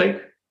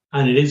fantastic,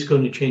 and it is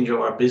going to change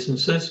our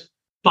businesses,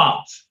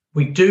 but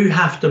we do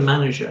have to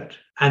manage it.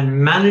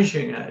 And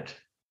managing it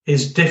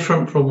is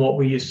different from what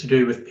we used to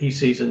do with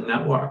PCs and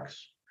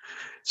networks.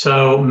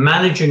 So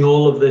managing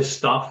all of this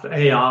stuff,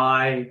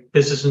 AI,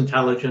 business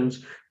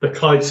intelligence, the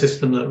cloud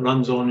system that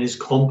runs on is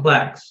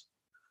complex.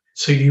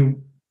 So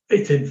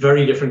it's a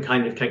very different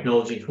kind of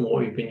technology from what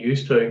we've been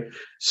used to.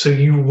 So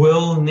you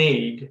will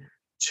need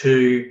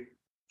to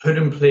put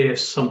in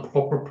place some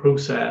proper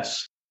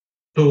process,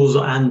 tools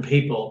and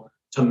people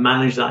to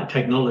manage that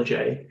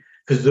technology,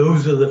 because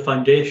those are the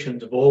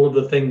foundations of all of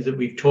the things that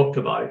we've talked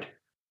about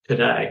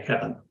today,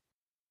 Kevin.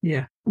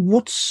 Yeah.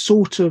 What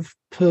sort of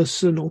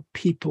person or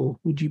people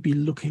would you be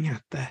looking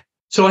at there?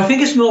 So I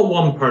think it's not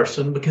one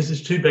person, because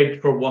it's too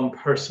big for one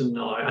person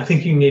now. I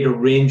think you need a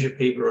range of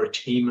people or a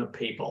team of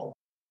people.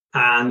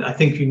 And I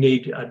think you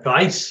need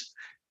advice.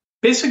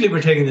 Basically,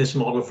 we're taking this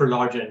model for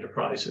large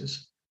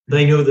enterprises.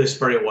 They know this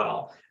very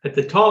well. At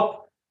the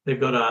top, they've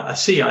got a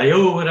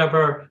CIO or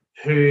whatever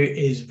who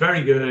is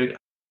very good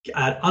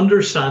at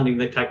understanding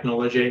the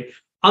technology,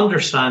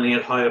 understanding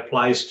it, how it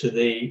applies to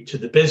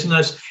the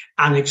business,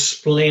 and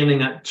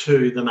explaining it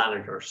to the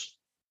managers.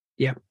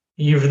 Yeah.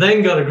 You've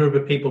then got a group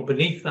of people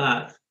beneath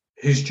that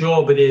whose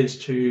job it is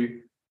to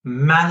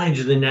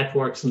manage the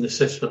networks and the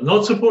system,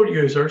 not support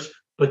users,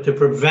 but to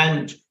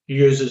prevent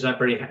users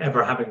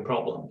ever having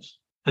problems.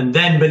 And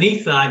then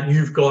beneath that,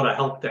 you've got a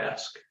help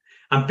desk.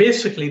 And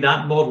basically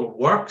that model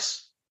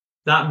works.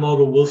 That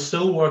model will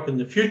still work in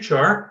the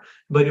future,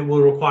 but it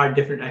will require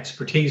different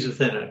expertise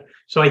within it.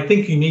 So I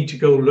think you need to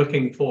go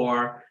looking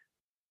for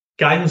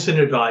guidance and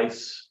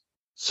advice,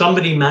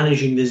 somebody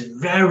managing these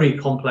very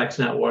complex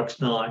networks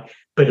now,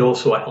 but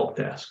also a help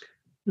desk.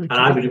 Okay. And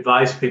I would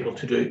advise people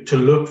to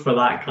look for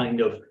that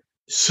kind of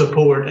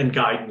support and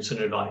guidance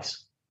and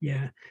advice.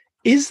 Yeah.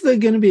 Is there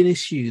going to be an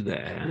issue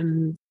there?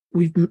 And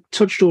we've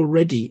touched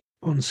already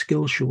on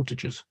skill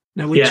shortages.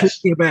 Now we're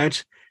talking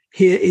about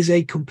here is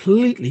a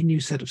completely new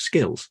set of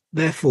skills.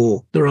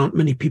 Therefore, there aren't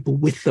many people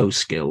with those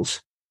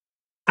skills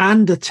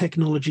and a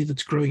technology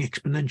that's growing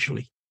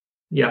exponentially.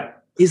 Yeah.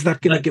 Is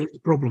that going to give us a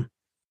problem?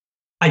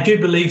 I do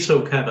believe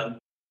so, Kevin.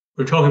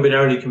 We're talking about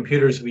early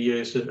computers we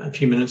used a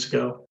few minutes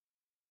ago.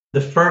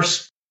 The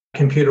first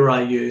computer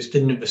I used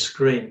didn't have a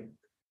screen.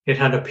 It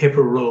had a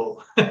paper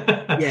roll,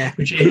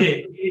 which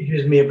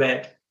ages me a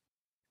bit.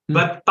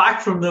 But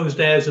back from those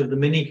days of the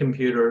mini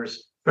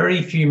computers,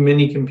 very few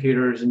mini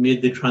computers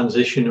made the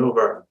transition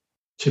over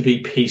to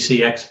be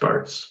PC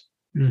experts.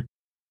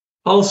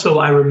 Also,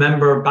 I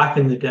remember back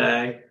in the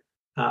day,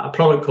 a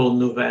product called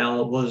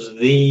Novell was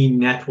the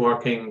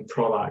networking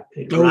product.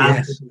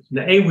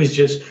 It was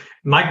just,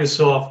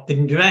 Microsoft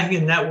didn't do anything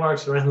in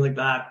networks or anything like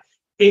that.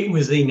 It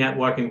was the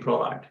networking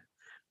product.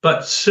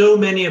 But so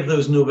many of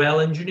those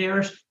Novell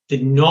engineers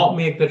did not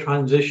make the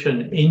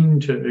transition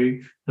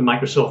into the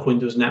Microsoft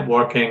Windows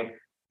networking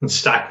and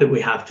stack that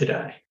we have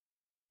today.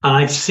 And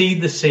I see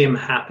the same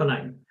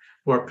happening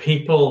where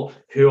people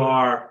who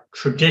are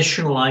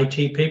traditional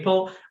IT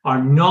people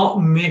are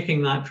not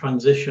making that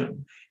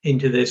transition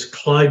into this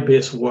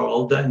cloud-based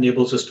world that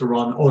enables us to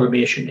run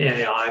automation,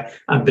 AI,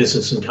 and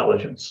business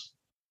intelligence.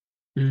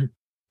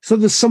 So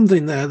there's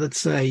something there that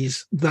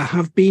says there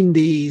have been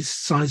these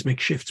seismic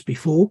shifts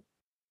before,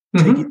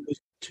 taking those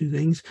two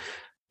things.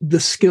 The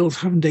skills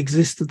haven't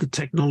existed. The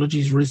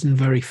technology's risen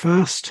very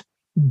fast,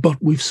 but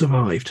we've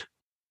survived.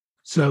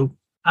 So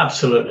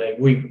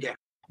absolutely.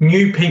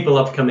 New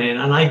people have come in,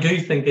 and I do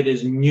think it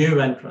is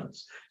new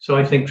entrants. So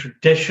I think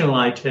traditional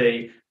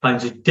IT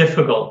finds it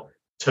difficult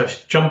to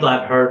jump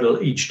that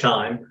hurdle each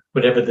time,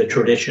 whatever the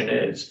tradition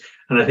is.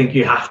 And I think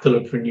you have to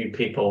look for new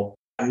people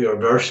who are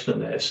versed in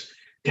this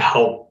to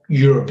help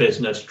your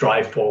business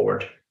drive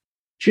forward.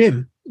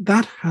 Jim,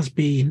 that has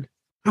been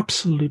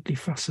absolutely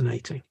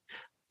fascinating.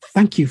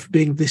 Thank you for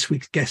being this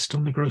week's guest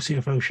on the Grow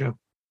CFO Show.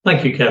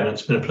 Thank you, Kevin.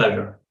 It's been a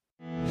pleasure.